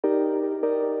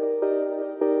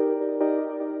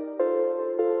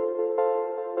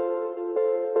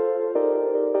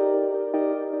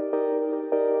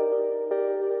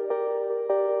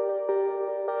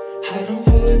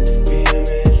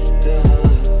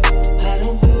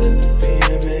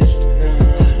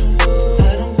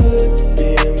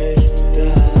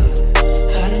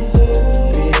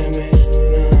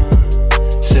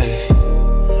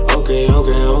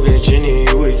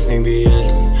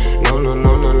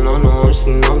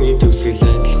Хоосон номын төгсгөл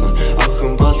адилхан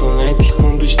охин болгон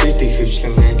адилхан биш дэдий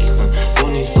хөвчлэн адилхан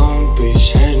Уны сон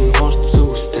биш харин хурц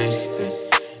зүгс тарихтай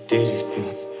дэрэгтэн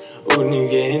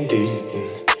Өөрнийгэн дэрэгтэн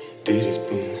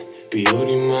Би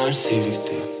өөрийн маар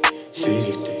сэрэгтэй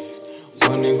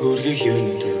Гоныг үргэх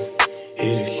юундаг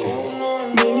хэрэглэн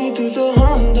Миний төлөө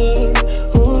хондог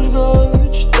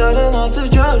хөргөж дараа надад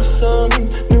жарсан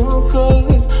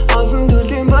нөхөр олон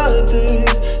төрлийн байтал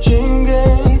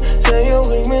шингэн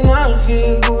саяогыг минь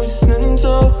архийг үснэн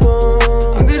зохон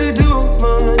I gotta do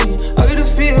money, I gotta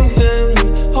feel family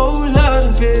Whole lot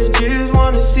of bitches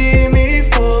wanna see me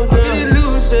fall down I gotta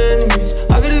lose enemies,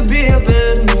 I gotta be a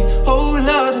better me Whole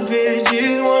lot of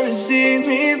bitches wanna see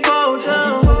me fall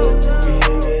down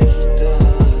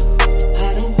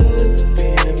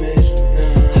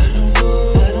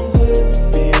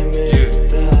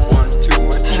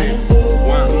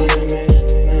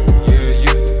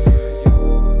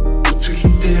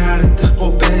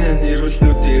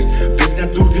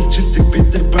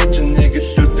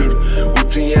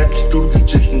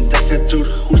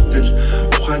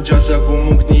Жолоогүй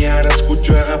мөнгөний араас гүйж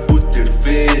байгаа бүтээв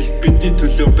Бидний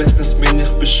төлөө байснаас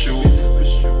минийх биш шүү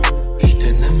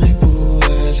Гэхдээ намайг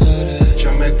ойлгоорой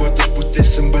Чамайг бодож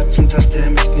бүтээсэн бадсан цаас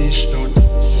тамилтны шнүүд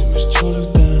Сэмэрч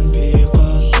чурагдан би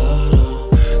голоороо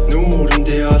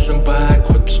Нүүрэндээ олон баг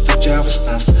хөдөлтөж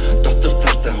авснаас Дотор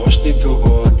талтай хуушны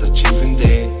төгөө одоо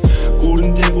чивэндээ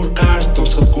Гүүрэндээ гүр гарч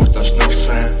дуусахад гүр дош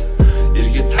нурсан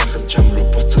Эргээд харахад чам руу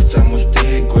буцах зам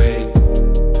үлдээгүй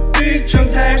Би чам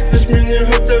тайлтаж миний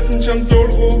хөдөлн чам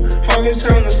дургу Хагийн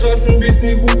санаас олон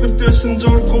бидний хүүхэдөөсөн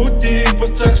зургуудыг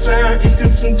буцаасан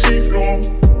ихэлсэн цифрун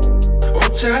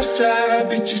Уцаасаа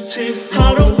бичих цифрун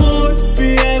Харанхуй би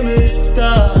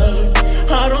эмэлтэй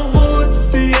Харанхуй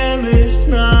би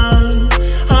эмэлнаа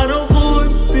Харанхуй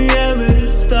би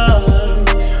эмэлтэй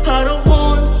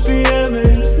Харанхуй би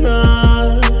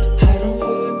эмэлнаа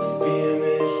Харанхуй би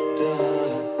эмэлтэй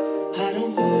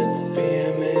Харанхуй би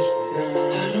эмэлнаа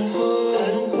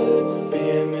Харанхуй би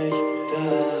эмэлтэй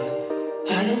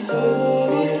Харанхуй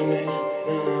би эмэлнаа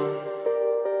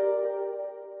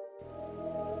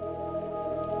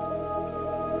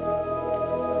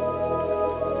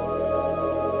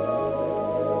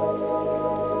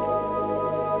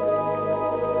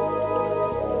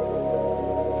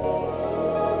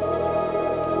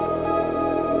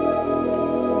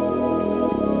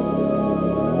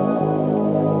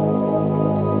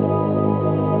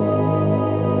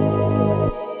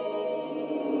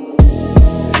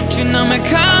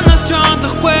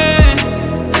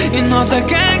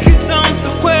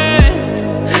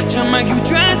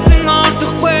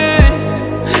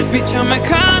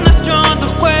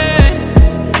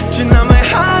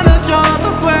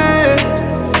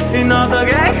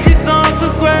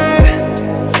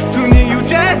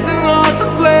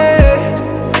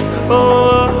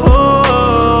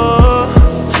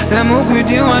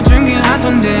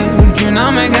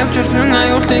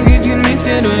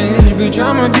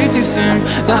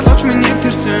Далууч минь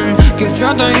нэвтэрсэн гэрч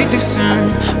одоо идэгсэн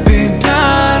Би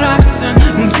тарагсан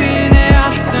үнцэнэ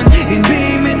алдсан Энэ би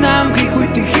минь хамгийн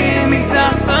хүйтэн хэмиг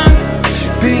заасан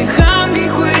Би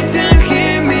хамгийн хүйтэн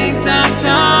хэмиг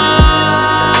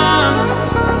заасан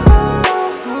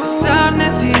Сарны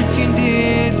цэцгийн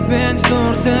дил бэнд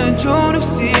дурлан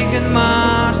чөрөксийг нь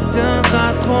мартан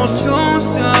хатгуус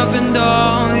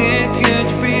сүнсөвөндөө итгэж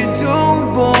би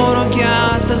зөв борог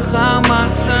ялах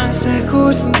хамаарсан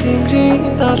Сайхуусан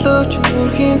тэнгэрийн далавч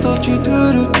нүрхийн тулж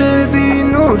идгэрүүдээ би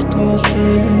нүр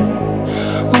тулсан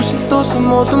Хүшил туусан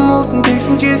молон мөвдөн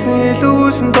дэгсэн чийсэн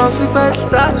илүүсэн токсик байдал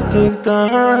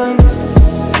давтагдан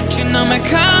Чи намайг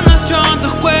ханаас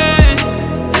чоолохгүй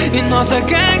Энэ олог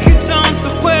ангид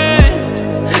сонсохгүй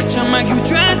Чамайг юу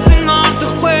чвэнсэн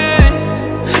олохгүй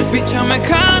Би чамайг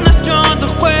ханаас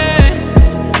чоолохгүй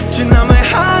Чи намайг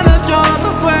ханаас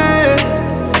чоолохгүй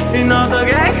Энэ олог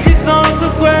ангид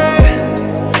сонсохгүй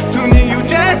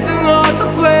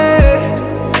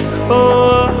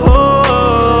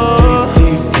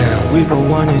Deep down, we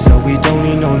both want it, so we don't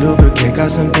need no lubricant.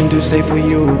 Got something to say for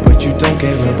you, but you don't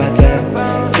care about that.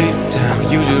 Deep down,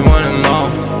 you just want it more.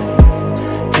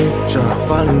 Deep drop,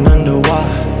 falling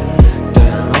underwater.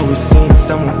 Always seen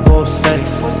someone for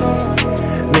sex.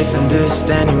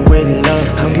 Misunderstanding with love.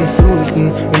 I'm getting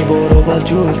sultan, when you bought up all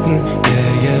jultan.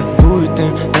 Yeah, Putin,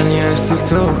 dan jag är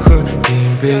sultan.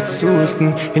 Big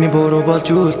sultan, in i boro ball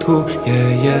jultku.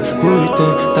 Yeah,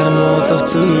 Putin, dan är mål och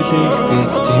tydlig.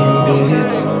 Bitch, team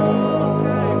bitch.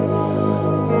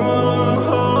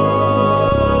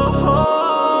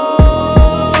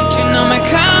 Känner mig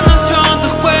kanas tjata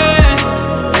skär.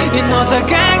 Innan det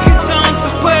gäng hit sans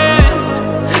och skär.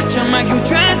 Känner mig ju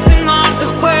dressing all the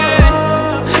skär.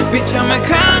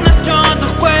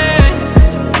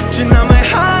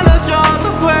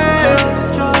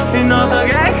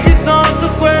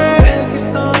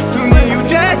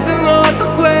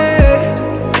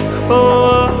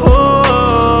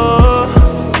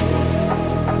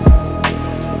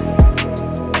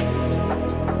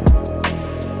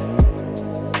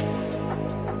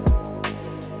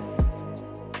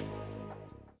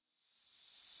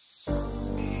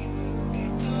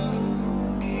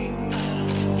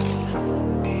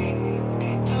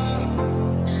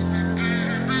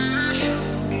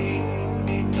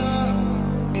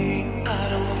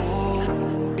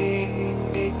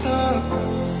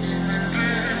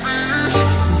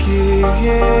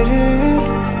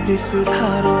 Эсвэл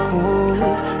харахгүй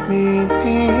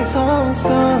миний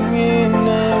сонсон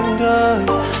энэ драг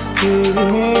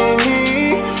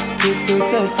Миний төлөө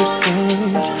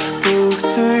залбирсан ч бүх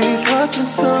зүйл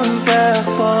хожимсон байх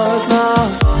болно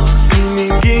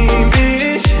Энэгийн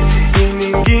биш,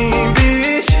 энэгийн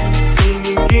биш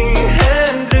Энэгийн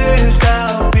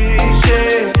хэндрэлтаа биш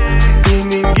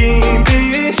Энэгийн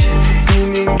биш,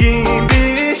 энэгийн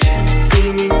биш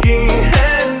Энэгийн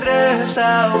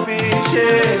хэндрэлтаа биш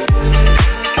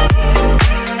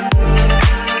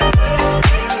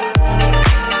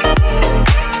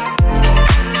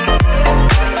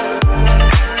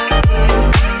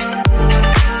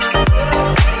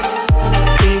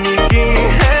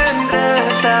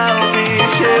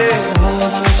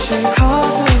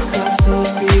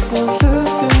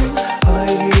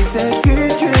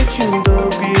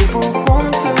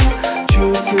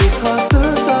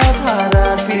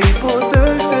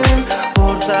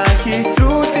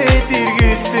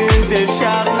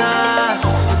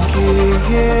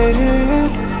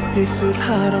Эсвэл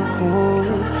харахгүй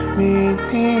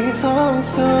миний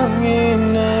сонсон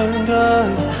энэ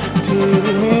драг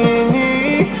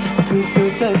Миний төлөө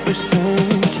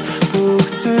залбирсан ч бүх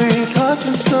зүйл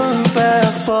хожимсон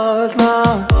байх болно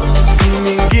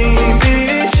Энэгийн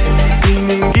биш,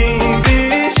 энэгийн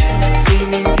биш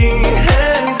Энэгийн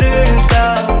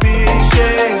хэндрэлтаа биш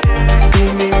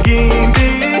Энэгийн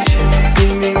биш,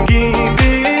 энэгийн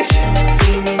биш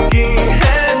Энэгийн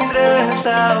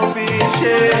хэндрэлтаа биш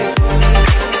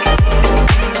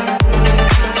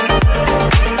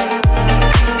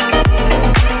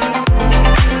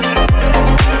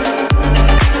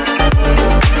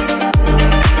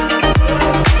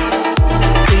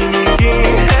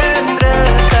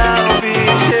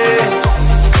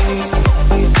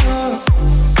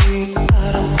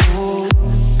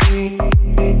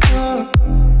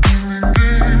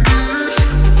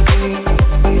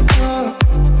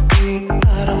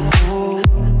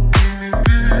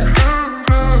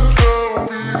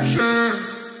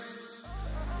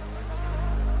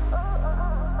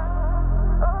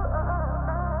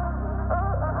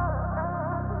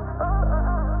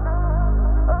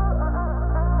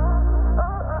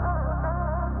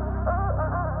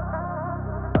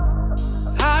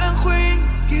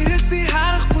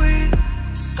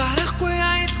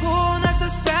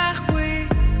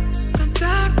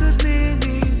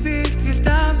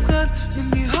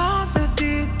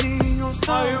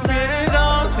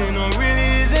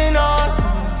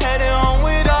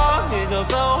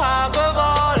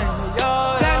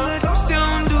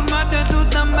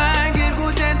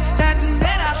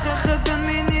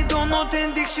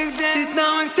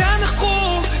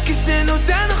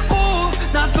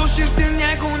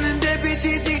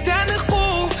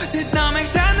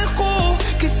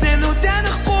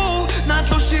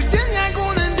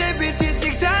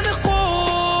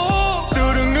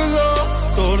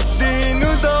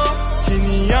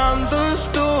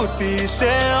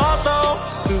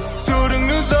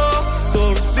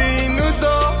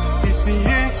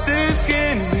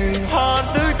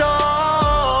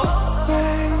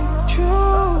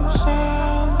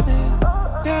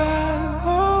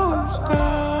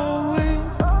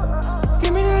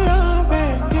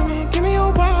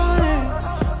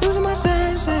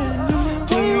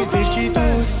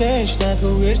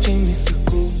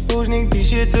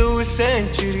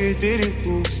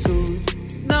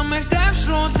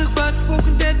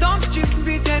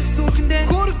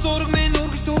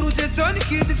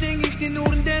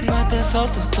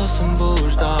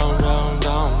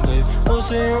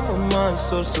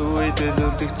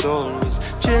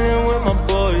Chilling with my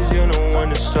boys, you know when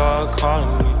to start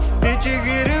calling me Did you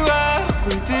get it right?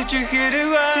 Did you get it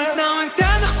right? Did намайг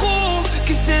танихгүй,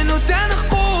 гиснэн үү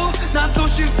танихгүй Над руу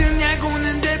ширтэн яг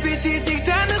үнэндээ би тэднийг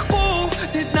танихгүй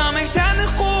Did намайг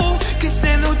танихгүй,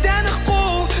 гиснэн үү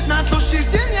танихгүй Над руу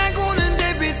ширтэн яг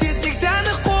үнэндээ би тэднийг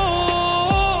танихгүй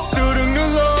Suuder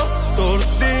нүлөө,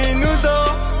 дурлын нүлөө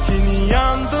Хиний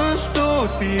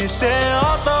яндлууд бишээ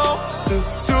олоо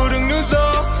Suuder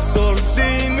нүлөө,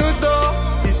 дурлын нүлөө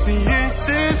Эцэн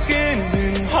эцэсгэн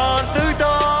минь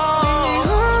харлагдаа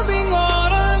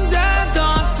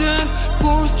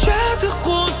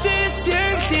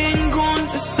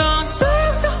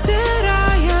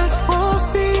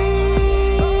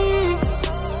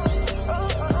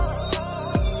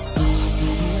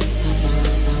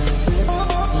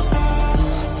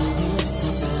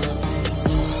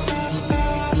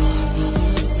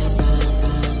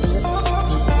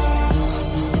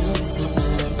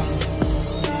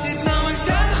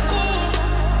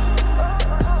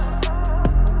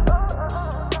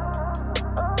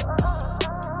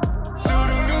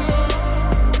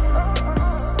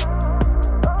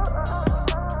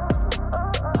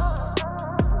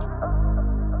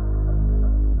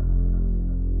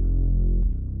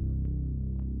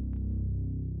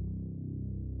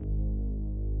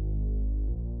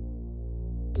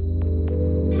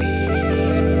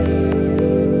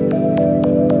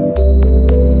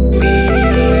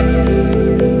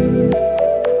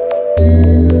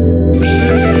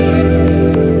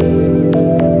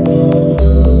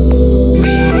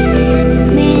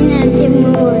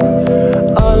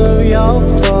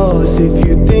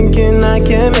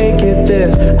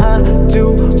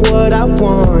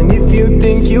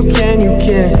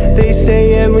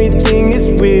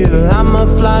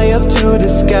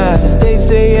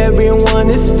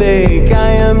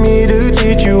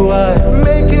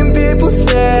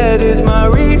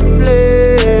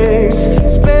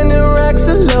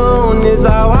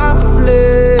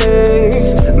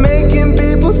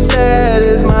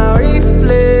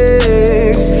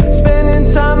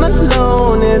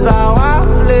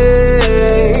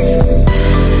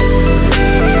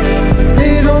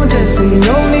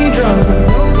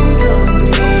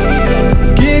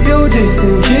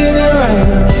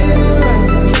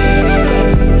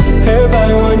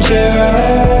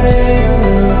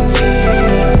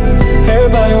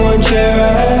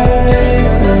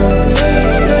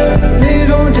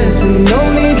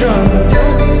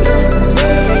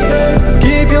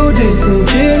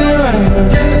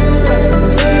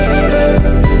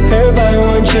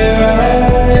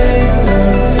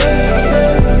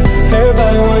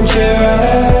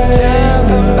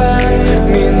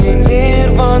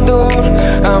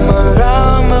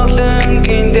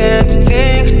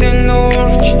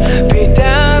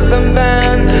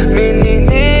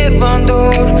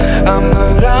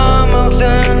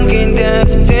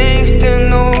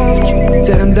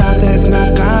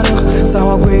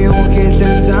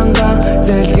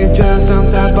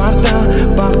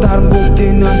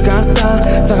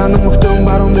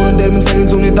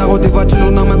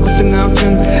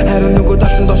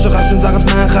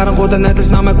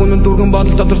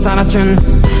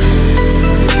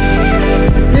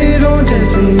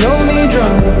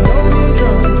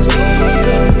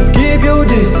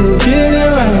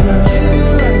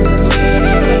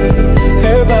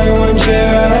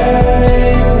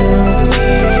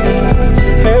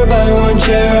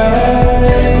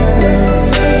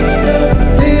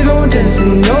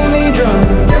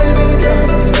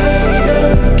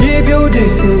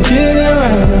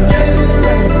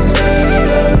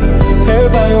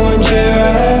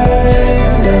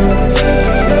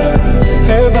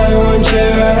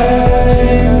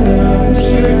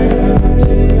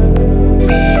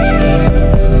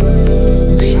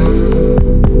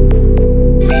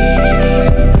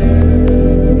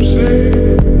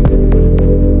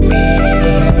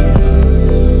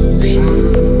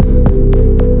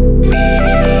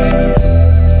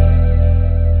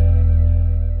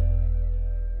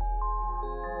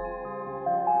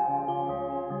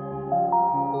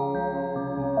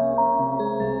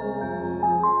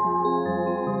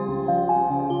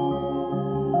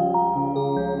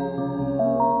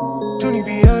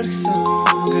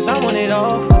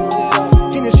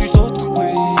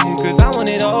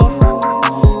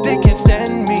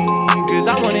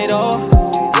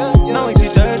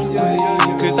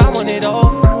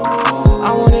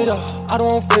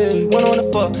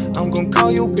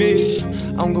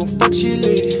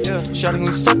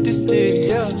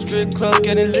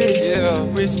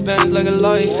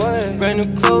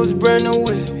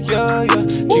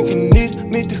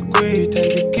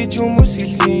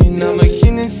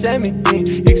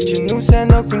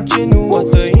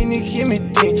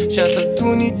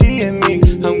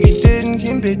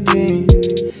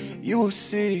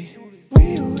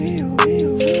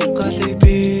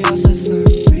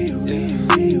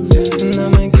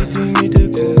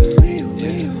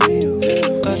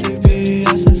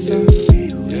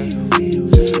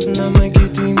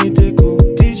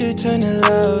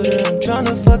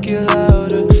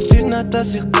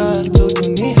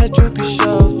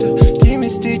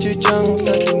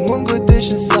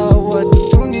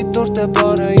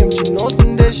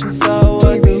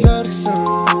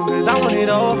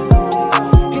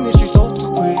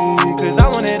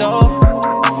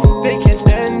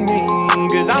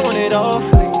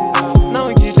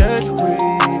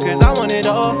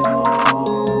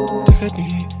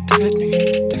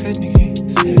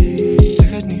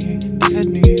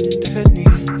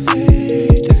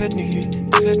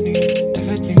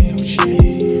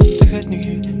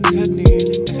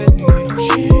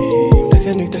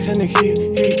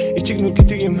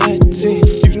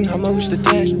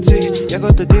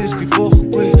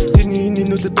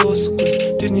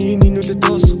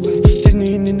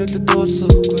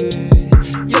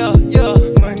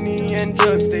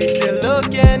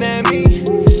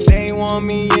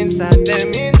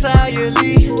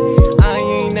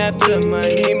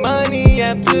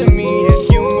have to me.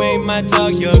 If you ain't my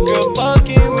dog, your girl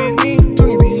fucking with me.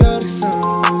 Don't be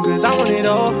yargsan, cause I want it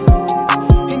all.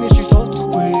 Industry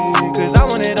quick, cause I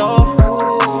want it all.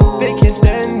 They can't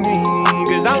stand me,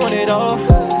 cause I want it all.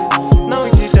 No,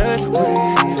 you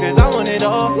quick, cause I want it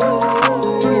all.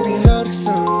 Don't be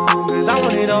yargsan, cause I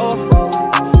want it all.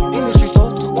 Industry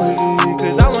quick,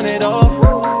 cause I want it all.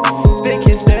 They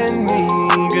can't stand me,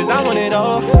 cause I want it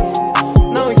all.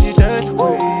 No, you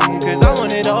quick, cause I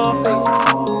want it all.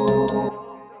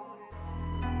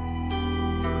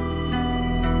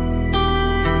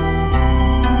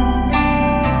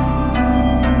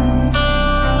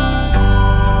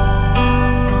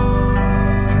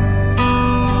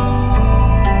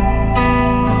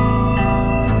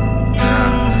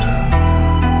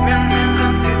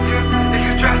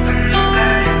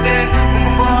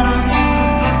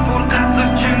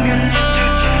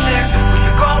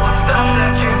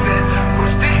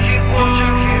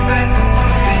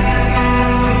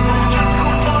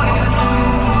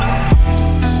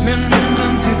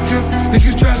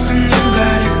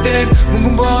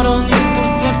 Мөнгөн борооны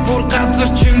тусал бүр газар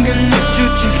чингэн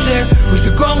нэвчиж иглээ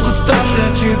Хөлөг онгоц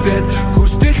давлаж ивэд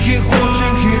хөрс дэлхийн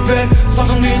хуучин хивээ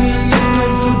Солонгын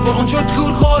нэгдэн зүд бурхан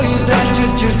чөтгөр хоёр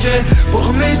альчилж иржээ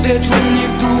Бурхан мэдээж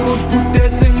хүнийг дүүрүүлж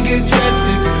бүтээсэн гэж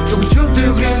ярьдаг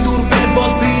Төгөлчөдөгрийн дүрмээр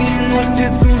бол би энэ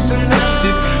үлдэд сүнсэн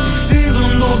налтыг Зүсгийн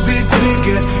дундуур би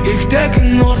гүйгээд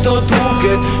Эрхтэйгэн ордоо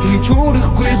түүгээд Энийг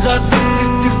чөөрөхгүй газар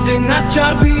цэцэгсэн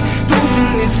ачаар би дүүлэн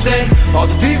нислээ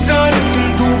Оддыг зориглон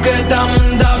түүгээд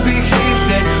амандаа би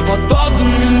хийлээ Одоод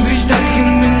минь биш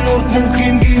тархин минь урд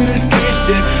мөнхийн гэрэл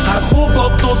гэлээ Харахгүй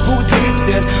бодлууд бүгд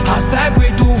хийсээр Хасаагүй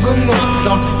дүүгэн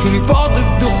одлоо Хэнийг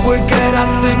бодогдохгүй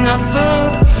гэралсэн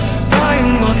асад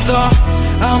Баян одлоо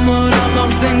Амар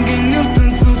амарлангийн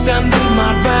ертөнцүүд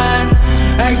амьдмаар байна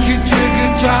Ахиж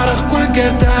чиргэж харахгүй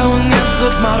гэр таван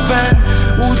амьсгалмаар байна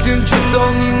Үлийн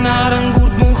чөлөөний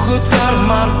нарангүрд мөнхөд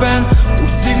гармаар байна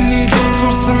Үсийг нийлүүр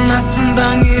сурсан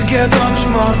насандан эргээд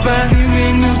очмоор байна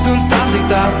Тэрийн ертөнц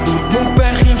талагдаад дүрд мөнх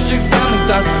байх юм шиг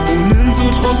санагдаад Үнэн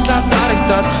зүйл худлаад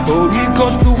дарагдаад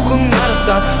Өөрийгөө зөвхөн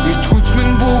харагдаад Ирч хүч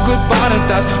минь бүгд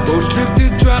барагдаад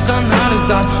Өөрчлөгдөж байгаа нь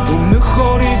харагдаад Өмнөх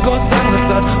өөрийгөө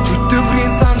сангалзаад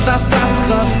Чөтгөрийн сандаас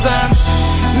татгалзаад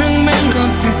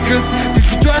Мянган цэцгэс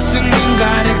дэлгэж байсан энэ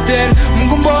гариг дээр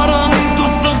Мөнгөн борооны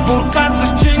тусал бүр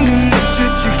газар чингэн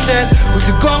нэвчиж иглээд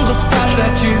Хөлөг онгоц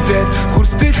давлаж ивэд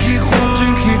хөрс дэлхийн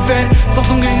хуучин хивээр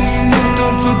Солонгын энэ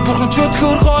ертөнцөд бурхан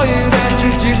чөтгөр хоёр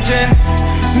альчилж иржээ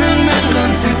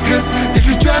Мянган цэцгэс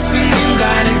дэлгэж байсан энэ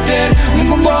гариг дээр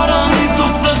Мөнгөн борооны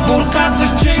тусал бүр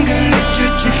газар чингэн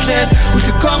нэвчиж иглээд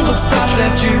Хөлөг онгоц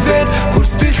давлаж ивэд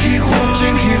хөрс дэлхийн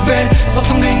хуучин хивээр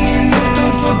Солонгын энэ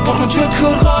ертөнцөд бурхан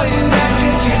чөтгөр хоёр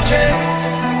альчилж иржээ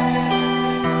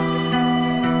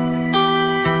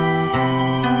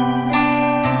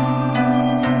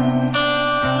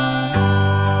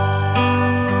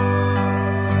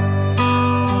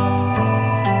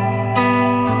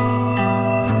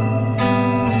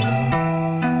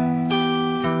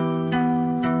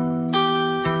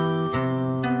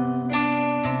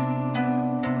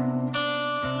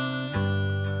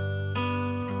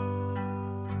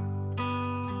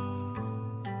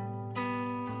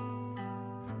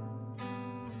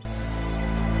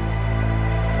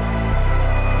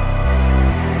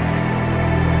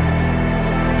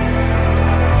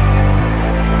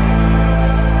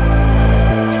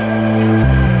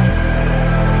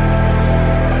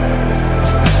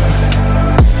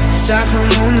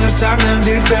Сарнам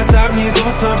дэх бэсарны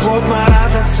дуснаар ход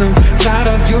маратагсан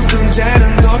Сарав юртун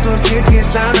зарим дотор тэтгэл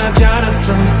санаа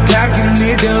жаргасан Тархин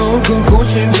мэдээ өгөн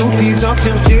хушин зүгний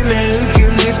зохиогчийн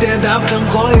эрхийн нэртэд автан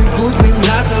хоёр гүл минь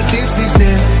газар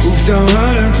дэрсэлнэ Өглөө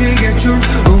орон тэгэчүн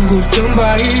өнгөрсөн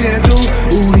баярэ дүү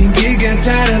Өөрийн гигэ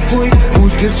царafуй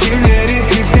үлгэр шинээр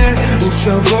ихлэ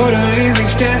Өшөө бороо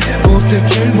имэгтэй Өглөө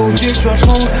чин бүжигч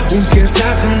болох Үнхээр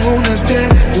сайхан үнэртэй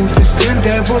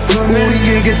Үзэстэнтэй босгон Өөрийн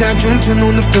гигэ царчун чүн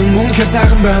үнэртэн үнхээр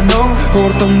сайхан байна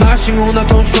Хурдан машин унаа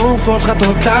тун шух Суулгаад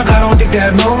тудлаа гаруудыг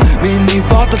дайрно Миний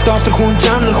бодол дотор хүн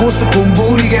чанар хүсэх хүн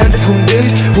бүрийг амдал хүн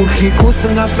дэж Бүрхийг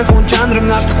хүсэн гаслах хүн чанарыг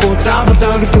алдахгүй заавал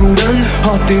ойгол түрэн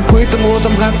Хотын хүйтэн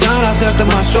удам ганцаараа лайртай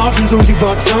маш олон зүйлийг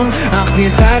бодсон Анхны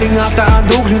хайрын алдаа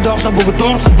дүүгрийн доохно бүгд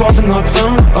дуусах болон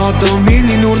оцсон Одоо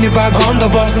миний нүрний багондо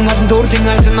болсон олон төрлийн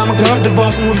айсан намайг хойдог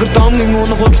болсон Үлгэр домгийн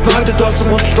үнэ худал багдад болсон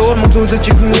худал дуурмаг зүйлээ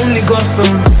чихэн үннийг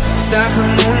олсон Сайхан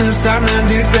үнэр сарнан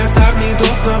дэр бай сарны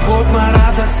дуснаа гууд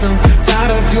маратагсан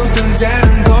Сарав юртын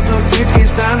зарим дотор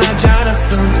цэтгэл санаа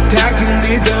жаргасан Тархин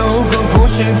мэдээ өгөн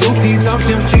хушин зүгний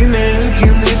зохиогчийн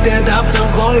эрхийн нэртэд автан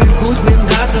хоёр гүл минь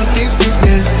газар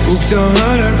дэрсэлнэ Өглөө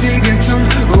ороо тэгэчүн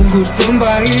өнгөрсөн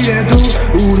баярэ дүү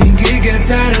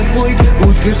тарихуйд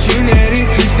үлгэрчин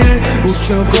эрхийн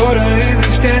өчөөгөөрөө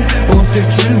эмэгтэй өөртөө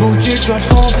чинь бүжиж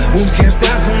болох үнэхээр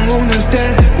сайхан үнэртэй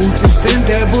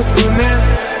үзэсгэлэнтэй бүсгүй мэн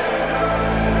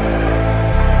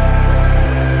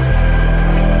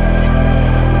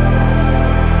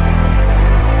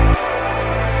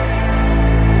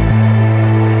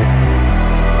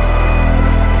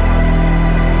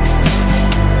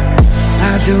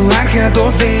Ахад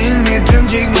уулын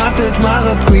мэдрэмжийг мартаж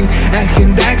магадгүй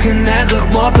Ахин дахин найгах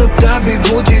бодогдоо би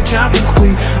бүжиж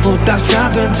чадахгүй Удаас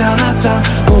чадвар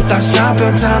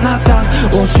цаанасаа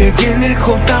Уушиг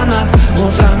энэхүү танаас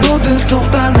Улаан өдөр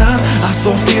цухтанаа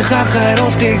Асуултынхаа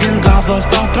хариултыг нь гавал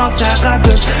дотроос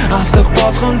сайгадаг Алдах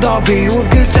болгондоо би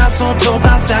үргэлж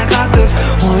асуудлуудаа сайгадаг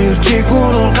Хоёр чиг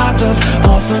уралгадаг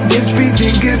Осон дэрж би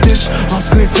дингэрдэж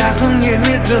Осгүй сайхан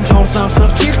мэдрэмж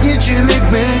хорсорсор чихний чимэг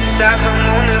мэн Сайхан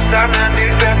үнэр сарнан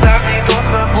дэрбэ сарны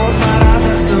досмар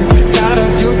хулмарадагсан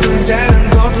Сарав юртун зарим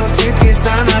дотор сэтгэл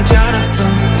санаа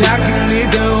жаргасан Дахин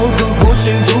мэдээ өгөх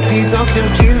хүшин зүгтний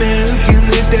зохиогчийн эрхийн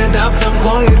нэртэй давцан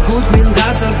хоёр хүл минь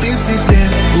газар дэрсэлнэ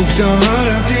Өглөө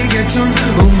хороо тэгээ чүн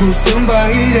өнгөрсөн ба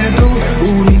ирээдүй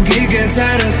Өөрийн гэгээ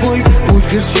тарихуйд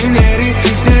үлгэрчин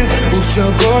эрхийн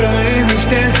өчөөгөөрөө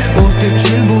эмэгтэй өөртөө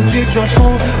чинь бүжиж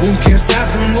болох үнэхээр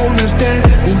сайхан үнэртэй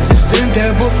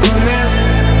үзэсгэлэнтэй бүсгүй мэн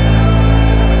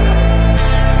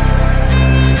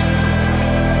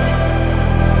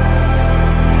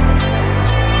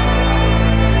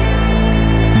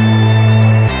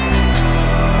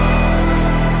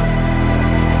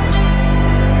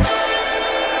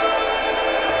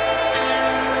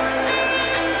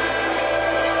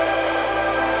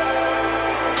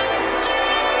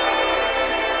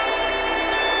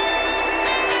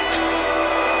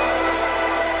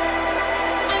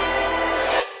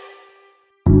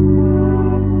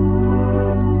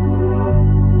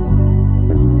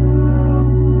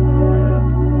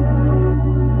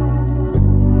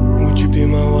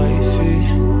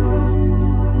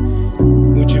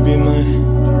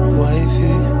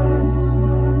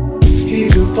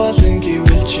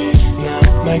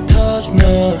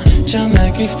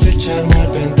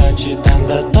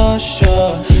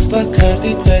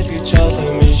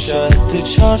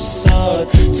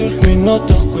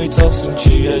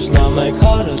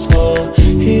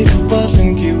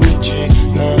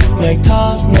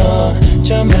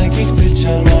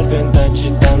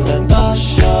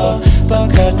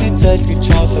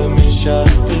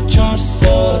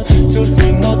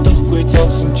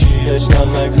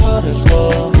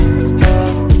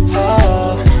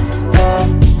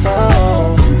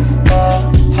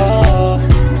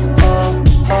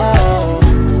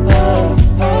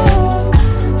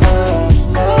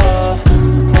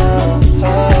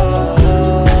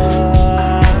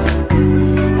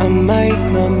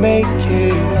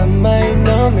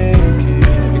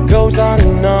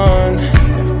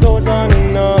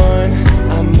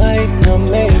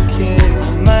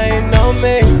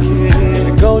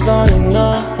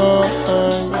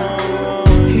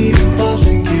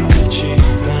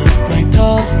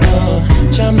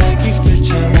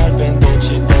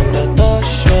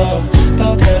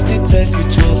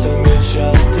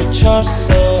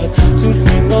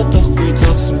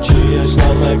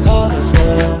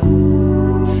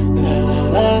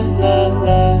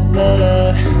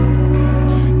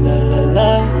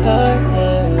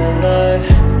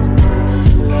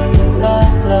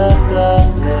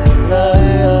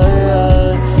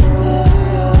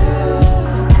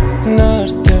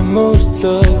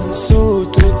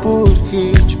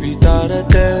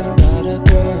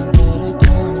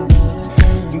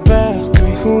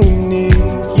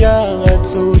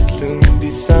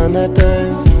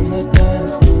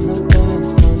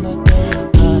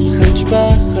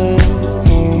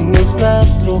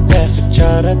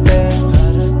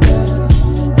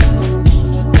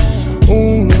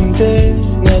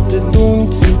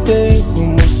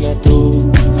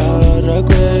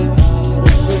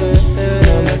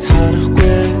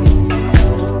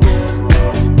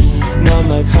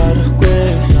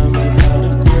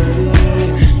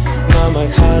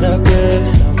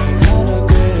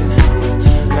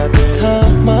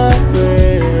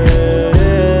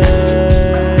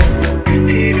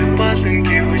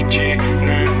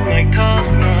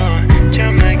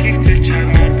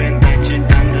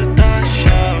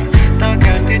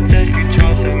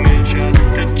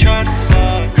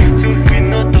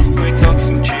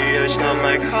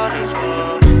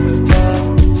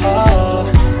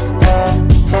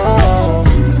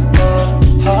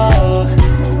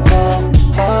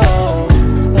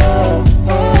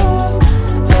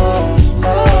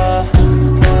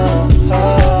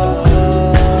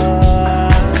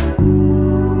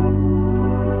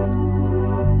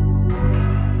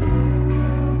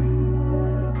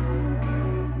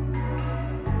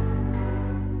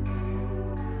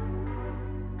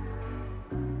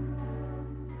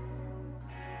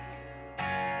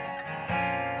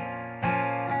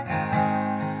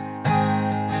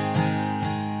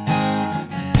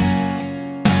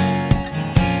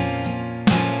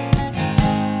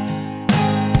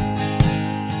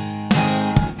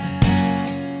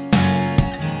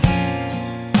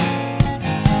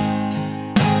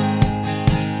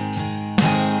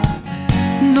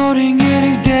өөрийн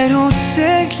эрэг дээр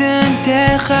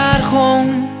үсэглэнтэй харахун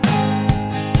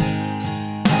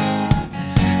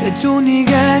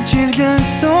Зүүнийг ажиглан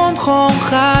сунхон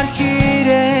хар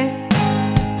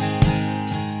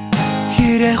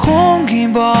Хэрэг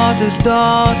хонгийн бодол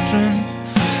дотор нь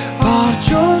орж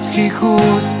үзхийг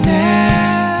хүснэ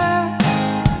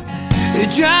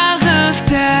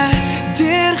Жаргалтай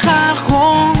тэр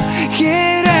харахун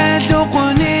Хэрэг луггүй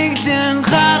нэглэн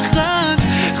харахад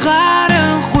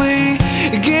харанхуй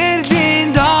гэрлийн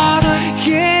дор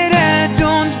Хэрэг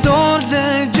зүнс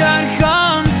дурлаж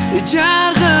архан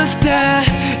Жаргалтай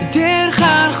тэр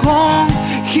харахун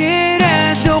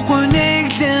Хэрэг луггүй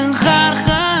нэглэн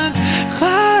харахад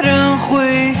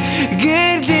харанхуй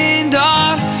гэрлийн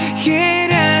дор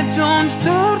Хэрэг зүнс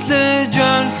дурлаж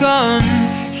архан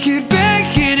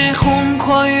Хэрэг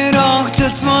хоёр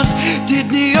огтлцмол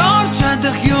тэдний орж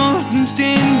чадах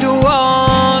ертөнцийн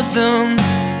дуалан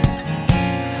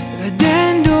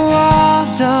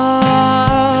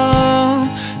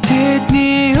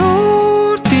Тэдний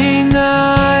үрдийн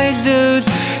айлал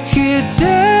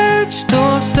хязгаарч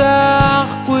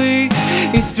тусахгүй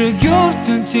эсрэг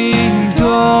ертөнцийн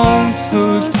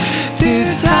томсгол тэр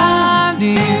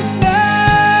таны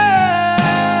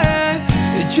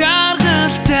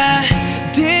Жаргалтай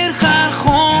тэр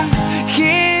харахун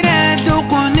Хэрэг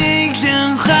луггүй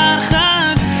нэглэн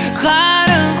харахад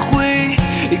харанхуй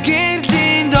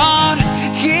гэрлийн дор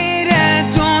Хэрэг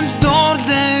зүнс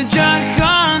дурлаж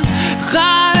архан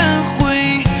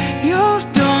харанхуй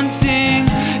ертөнцийн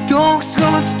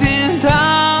төгсгөлтийн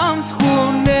тамд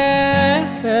хүрнэ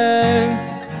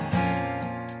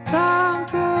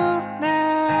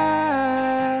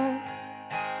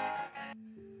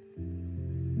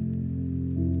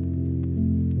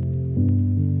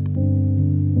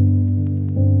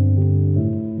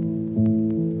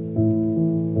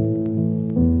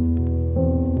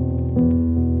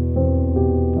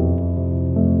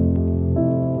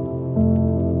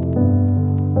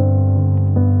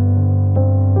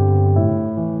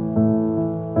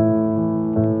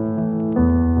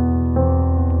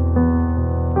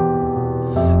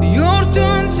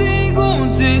ертөнцийг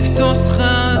үзэх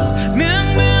тусгалд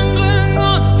мянган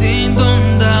оддын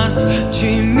дундаас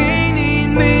чи миний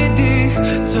мэдих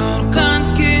зор ганц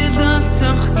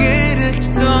гялалцах гэрэлт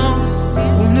зов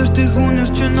Үнэртэй хүнэр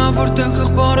чин авар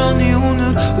тахих борооны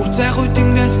үнэр Үр цайхуй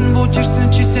тэнгээс нь бууж ирсэн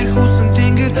чи сахиусан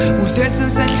тэнгэр Үлээсэн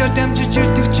салхиар дамжиж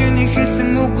ирдэг чиний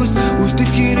хэлсэн үгс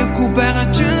Үлдэл хэрэггүй байгаа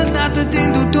чил надад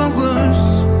энэ дутогс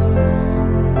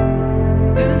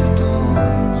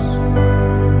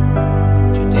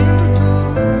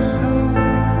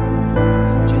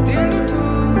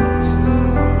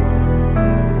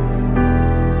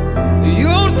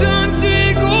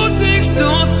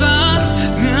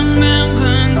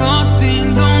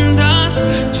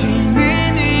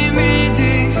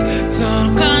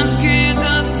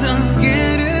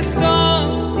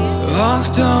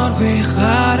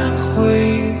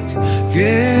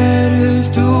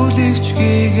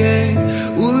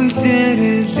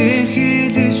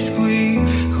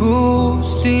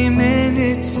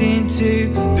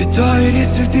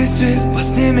Тэсрэг бас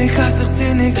нэмэх хасах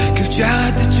цэнийг Гэвч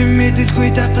яагаад чи мэдэлгүй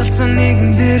таталцсан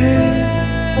нэгэн зэрэг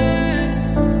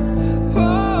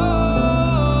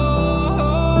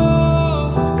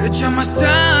Чамаас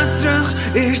цаатрах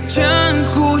эрчэн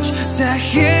хүч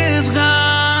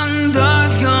захилгаан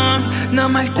долгон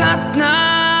намайг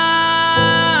татнаа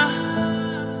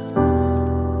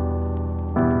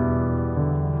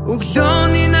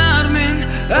Өглөөний нар минь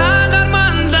агаар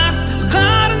мандас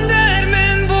гарын дээр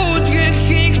минь бууж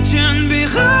гэлхийг чин би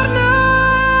харнаа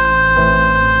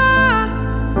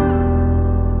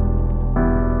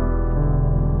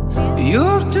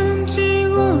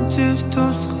ертөнцийг үзэх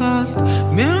тусгалд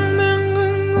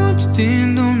мянган оддын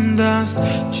дундаас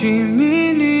чи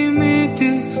миний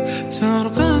мэдих цор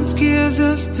ганц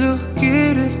гялалцах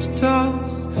гэрэлт цог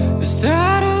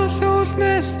Сарал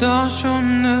үлнээс доош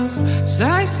унах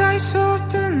сай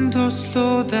суутан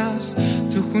туслуудаас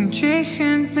Зөвхөн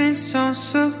чихэнд минь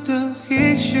сонсогдох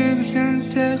их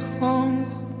шиглэнтэй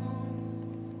хонх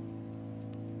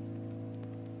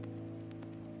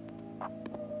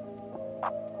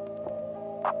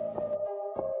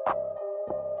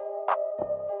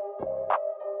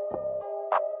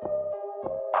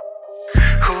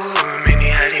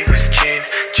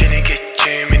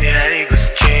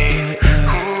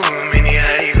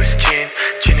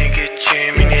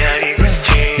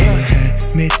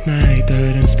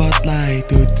Spotlight,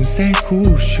 өдөн сайн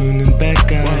хүү шүнэн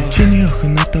байгаа Чиний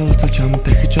охин надад уулзаж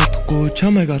хамтдаа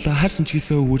болоо харсан ч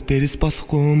гэсэн өвөр дээрээс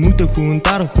босохгүй мөнтэй хүн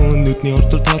дараа хүн нүдний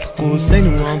урдуур тоолохгүй say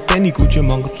no I'm fanny гүч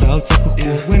Монголоо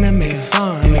зохиохгүй when I make a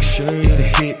song I make sure it's a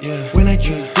hit when I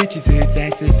choose bitches it's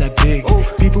asses I big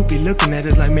people be looking at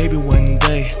it like maybe one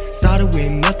day started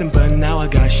with nothing but now I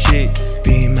got shit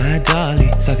be my dolly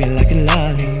suck it like a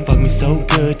lolly fuck me so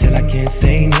good till I can't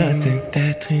say nothing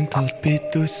Тэтгэн тул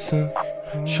битүүсэн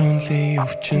Шөнийн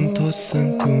өвчин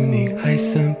тусан түүнийг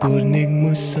хайсан бүр нэг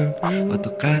мөсөн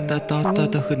одоо гадаа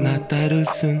дотоод өхөд надаар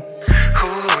үлсэн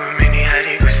миний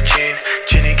харийг үсчин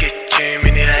чиний гिचи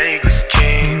миний харийг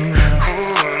үсчин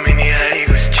миний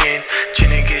харийг үсчин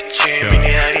чиний гिचи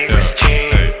миний харийг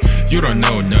үсчин You don't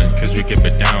know nothing cause we keep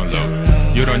it down low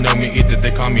You don't know me either, they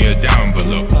call me a down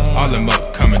below All them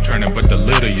upcoming trending, but the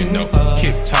little you know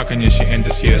Keep talking your shit and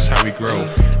this year's how we grow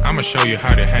I'ma show you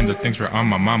how to handle things right on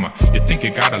my mama You think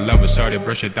you gotta love us, sorry,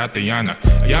 brush it out Diana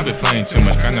Y'all be playing too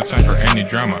much, got no time for any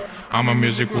drama All my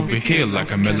music will be here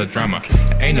like a melodrama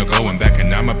Ain't no going back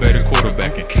and I'm a better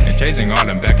quarterbacking And chasing all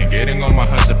them back and getting all my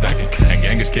hustle backing And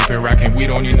gangers keep it rocking, we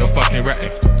don't need no fucking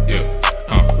ratting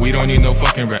Yeah, we don't need no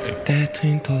fucking ratting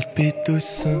Тэтгэн тул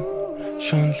битүүсэн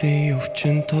Шөнийн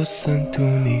өвчин тусан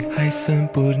түүнийг хайсан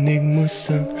бүр нэг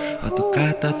мөсөн одоо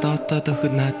гадаа дотоод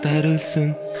өхөд надаар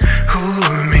үлсэн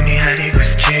миний харийг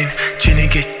үсчин чиний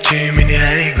гिचи миний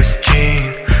харийг үсчин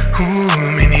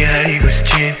миний харийг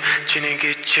үсчин чиний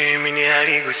гिचи миний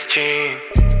харийг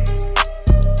үсчин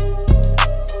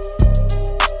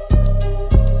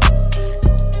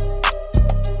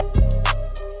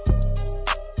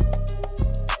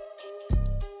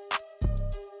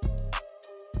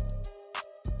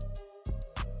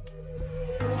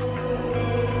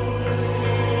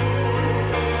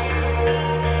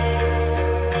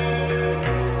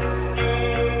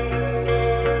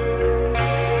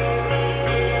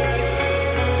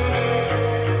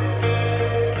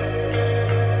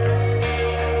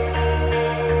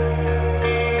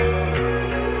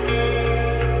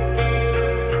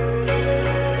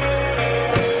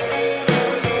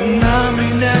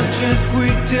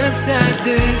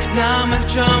Намайг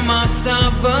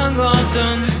чамаасаа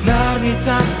ванготон Нарны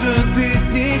цацрыг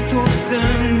биднийг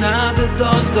түгсэн Надад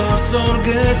одоо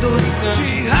зургууд утсан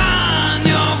Чи хаан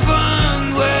яван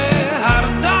вэ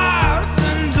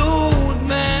Хардаарсан зүуд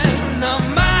мэн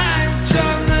Намайг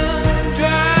чанаж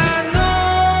байна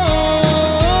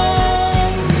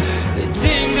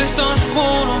Тэнгэрс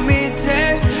тошгоро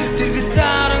митэр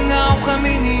Тэргэсаран авха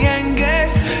миний ангер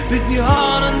Бидний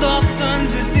хооронд олсон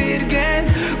зүсэргэн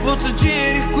Буцаж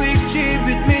ирэхгүй чи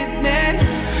бид мэднэ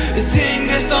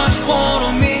Тэнгэрс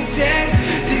тошгоро митэр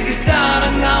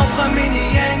Тэргэсаран авха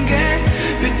миний ангер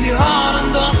Бидний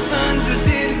хооронд олсон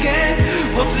зүсэргэн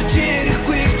Буцаж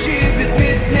ирэхгүй чи бид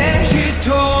мэднэ Чи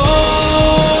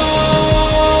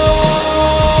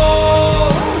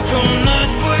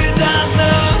Чонаж буй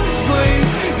далашгүй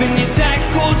Миний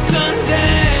сайхусан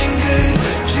тэнгэр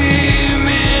Чи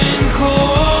минь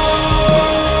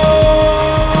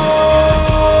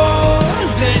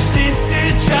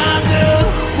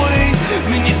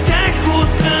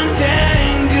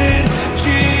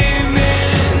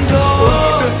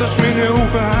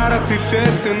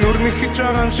Нүрний хич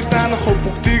байгаа юм шиг санах уу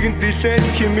бүгдийг нь дэлээд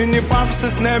Химэний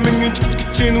бафсас 8 инч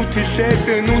гिचэнүүд хэлээд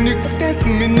Нүнийг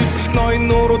бүтээсэн миний зэгт ноён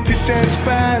нуурууд хэлээд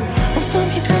байна Уртам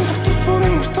шиг хандах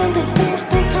төртвөрийн уртанд хүмүүс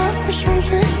тун таах биш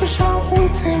үнлэх биш авах хүн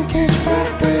цэнгэж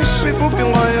байх биш Би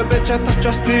бүгдийн гоё байж чадах ч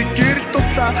бас нэг гэрэл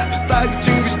дутлаа Бистаг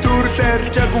чингэж төрөл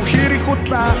арилжаагүй хэрэг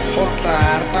худлаа Худлаа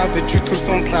ардаа би чөтгөр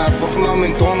сундлаад Бурхноо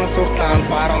минь дуунаас уртлаа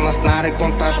Баруунаас нарыг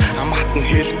гунтаал Амхат нь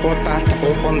хэл гудаалт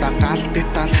Уухунда гал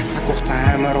детал Цаг хугацаа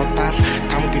амар удаал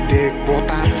Там гэдэг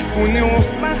будаалт Бүний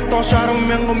уснаас доош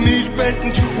 10,000 миль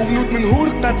байсан ч Үгнүүд минь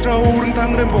хүрэх газраа өөрийн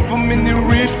танрын Бурхан миний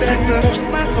real дайсан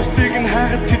Уснаас усыг нь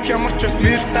хайгаад тэд ямар ч бас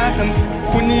мэл дайхан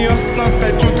Хүний ёсноос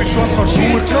дайжууд биш болохоор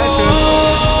шүүр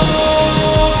тайлан